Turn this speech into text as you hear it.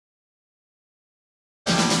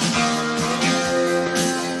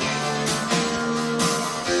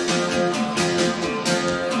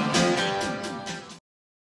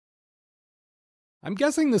I'm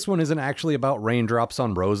guessing this one isn't actually about raindrops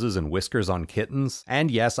on roses and whiskers on kittens.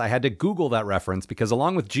 And yes, I had to Google that reference because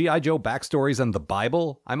along with G.I. Joe backstories and the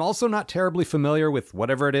Bible, I'm also not terribly familiar with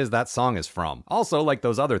whatever it is that song is from. Also, like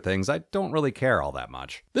those other things, I don't really care all that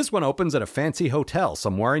much. This one opens at a fancy hotel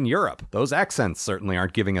somewhere in Europe. Those accents certainly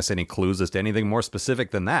aren't giving us any clues as to anything more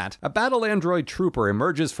specific than that. A battle android trooper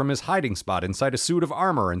emerges from his hiding spot inside a suit of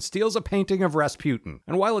armor and steals a painting of Rasputin.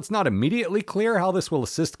 And while it's not immediately clear how this will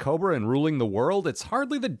assist Cobra in ruling the world, it's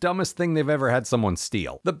hardly the dumbest thing they've ever had someone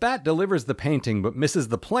steal. The Bat delivers the painting but misses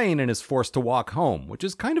the plane and is forced to walk home, which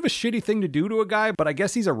is kind of a shitty thing to do to a guy, but I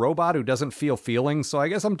guess he's a robot who doesn't feel feelings, so I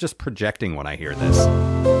guess I'm just projecting when I hear this.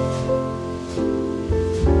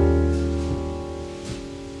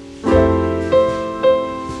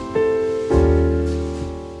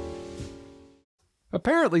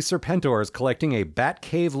 Apparently, Serpentor is collecting a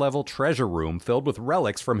Batcave-level treasure room filled with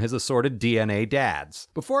relics from his assorted DNA dads.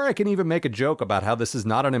 Before I can even make a joke about how this is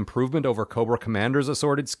not an improvement over Cobra Commander's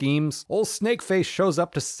assorted schemes, old Snakeface shows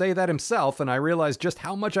up to say that himself, and I realize just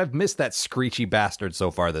how much I've missed that screechy bastard so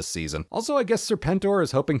far this season. Also, I guess Serpentor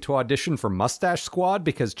is hoping to audition for Mustache Squad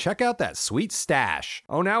because check out that sweet stash.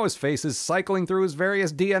 Oh, now his face is cycling through his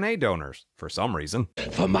various DNA donors, for some reason.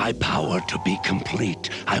 For my power to be complete,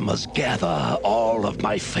 I must gather all of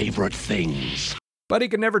my favorite things. But he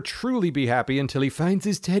can never truly be happy until he finds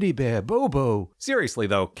his teddy bear, Bobo. Seriously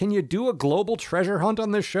though, can you do a global treasure hunt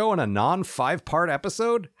on this show in a non-5-part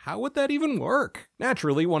episode? How would that even work?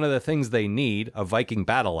 Naturally, one of the things they need, a Viking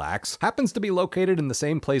battle axe, happens to be located in the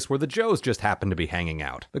same place where the Joes just happen to be hanging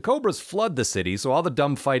out. The Cobras flood the city, so all the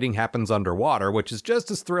dumb fighting happens underwater, which is just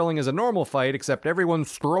as thrilling as a normal fight, except everyone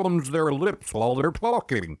strums their lips while they're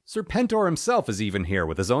talking. Serpentor himself is even here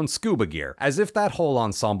with his own scuba gear, as if that whole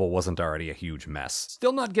ensemble wasn't already a huge mess.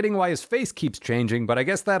 Still not getting why his face keeps changing, but I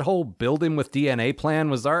guess that whole build him with DNA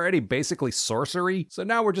plan was already basically sorcery, so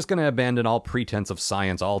now we're just gonna abandon all pretense of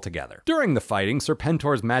science altogether. During the fighting,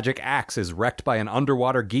 Serpentor's magic axe is wrecked by an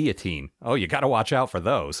underwater guillotine. Oh, you gotta watch out for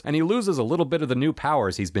those. And he loses a little bit of the new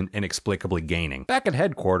powers he's been inexplicably gaining. Back at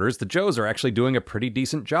headquarters, the Joes are actually doing a pretty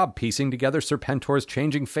decent job piecing together Serpentor's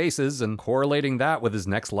changing faces and correlating that with his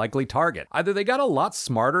next likely target. Either they got a lot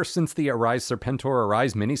smarter since the Arise Serpentor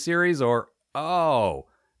Arise miniseries, or oh,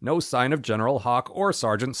 no sign of General Hawk or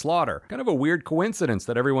Sergeant Slaughter. Kind of a weird coincidence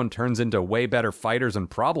that everyone turns into way better fighters and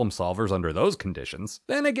problem solvers under those conditions.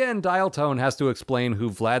 Then again, Dial Tone has to explain who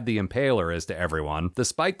Vlad the Impaler is to everyone,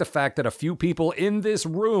 despite the fact that a few people in this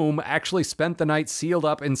room actually spent the night sealed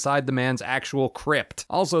up inside the man's actual crypt.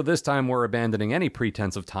 Also, this time we're abandoning any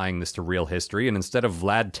pretense of tying this to real history, and instead of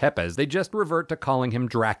Vlad Tepes, they just revert to calling him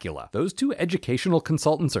Dracula. Those two educational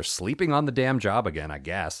consultants are sleeping on the damn job again, I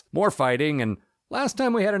guess. More fighting, and last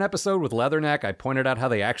time we had an episode with Leatherneck, I pointed out how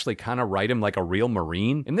they actually kind of write him like a real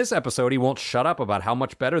Marine. In this episode, he won't shut up about how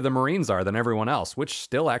much better the Marines are than everyone else, which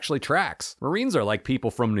still actually tracks. Marines are like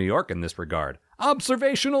people from New York in this regard.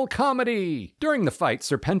 Observational comedy! During the fight,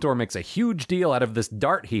 Serpentor makes a huge deal out of this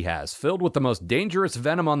dart he has, filled with the most dangerous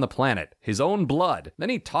venom on the planet, his own blood. Then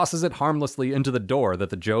he tosses it harmlessly into the door that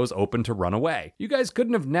the Joes open to run away. You guys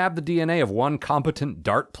couldn't have nabbed the DNA of one competent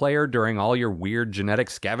dart player during all your weird genetic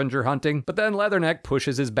scavenger hunting, but then Leatherneck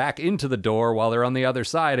pushes his back into the door while they're on the other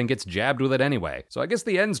side and gets jabbed with it anyway. So I guess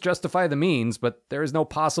the ends justify the means, but there is no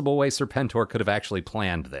possible way Serpentor could have actually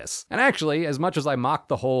planned this. And actually, as much as I mock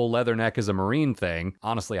the whole Leatherneck as a Marine thing,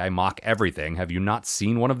 honestly, I mock everything. Have you not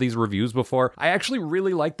seen one of these reviews before? I actually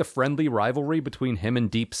really like the friendly rivalry between him and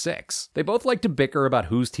Deep Six. They both like to bicker about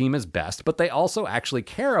whose team is best, but they also actually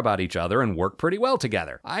care about each other and work pretty well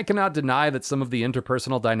together. I cannot deny that some of the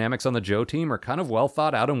interpersonal dynamics on the Joe team are kind of well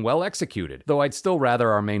thought out and well executed, though I'd still rather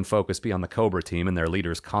our main focus be on the Cobra team and their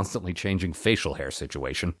leader's constantly changing facial hair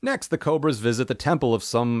situation. Next, the Cobras visit the temple of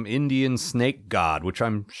some Indian snake god, which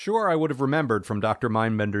I'm sure I would have remembered from Dr.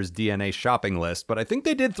 Mindbender's DNA shopping list, but I think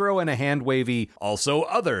they did throw in a hand-wavy also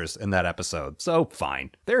others in that episode, so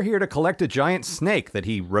fine. They're here to collect a giant snake that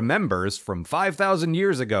he remembers from 5,000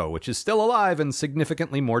 years ago, which is still alive and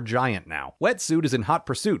significantly more giant now. Wetsuit is in hot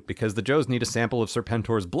pursuit because the Joes need a sample of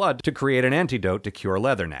Serpentor's blood to create an antidote to cure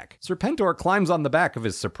Leatherneck. Serpentor climbs on the back of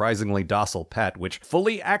his surprisingly docile pet, which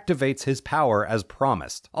fully activates his power as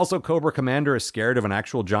promised. Also, Cobra Commander is scared of an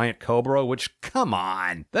actual giant cobra, which, come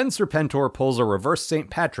on! Then Serpentor pulls a reverse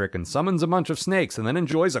St. Patrick and summons a bunch of snakes and then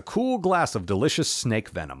enjoys a cool glass of delicious snake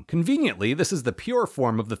venom. Conveniently, this is the pure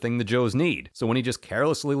form of the thing the Joes need, so when he just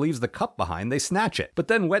carelessly leaves the cup behind, they snatch it. But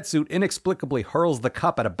then Wetsuit inexplicably hurls the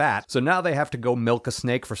cup at a bat, so now they have to go milk a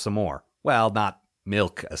snake for some more. Well, not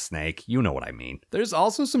milk a snake, you know what I mean. There's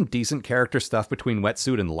also some decent character stuff between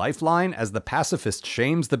Wetsuit and Lifeline, as the pacifist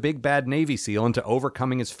shames the big bad Navy SEAL into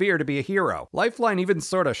overcoming his fear to be a hero. Lifeline even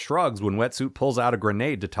sorta shrugs when Wetsuit pulls out a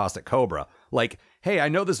grenade to toss at Cobra. Like, hey, I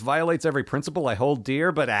know this violates every principle I hold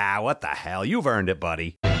dear, but what the hell, you've earned it,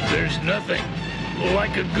 buddy. There's nothing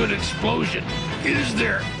like a good explosion, is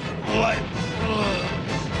there?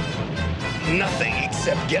 Nothing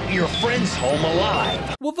except getting your friends home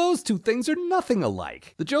alive. Well, those two things are nothing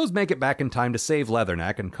alike. The Joes make it back in time to save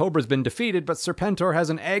Leatherneck, and Cobra's been defeated, but Serpentor has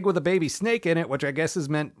an egg with a baby snake in it, which I guess is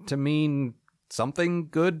meant to mean something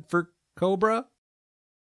good for Cobra?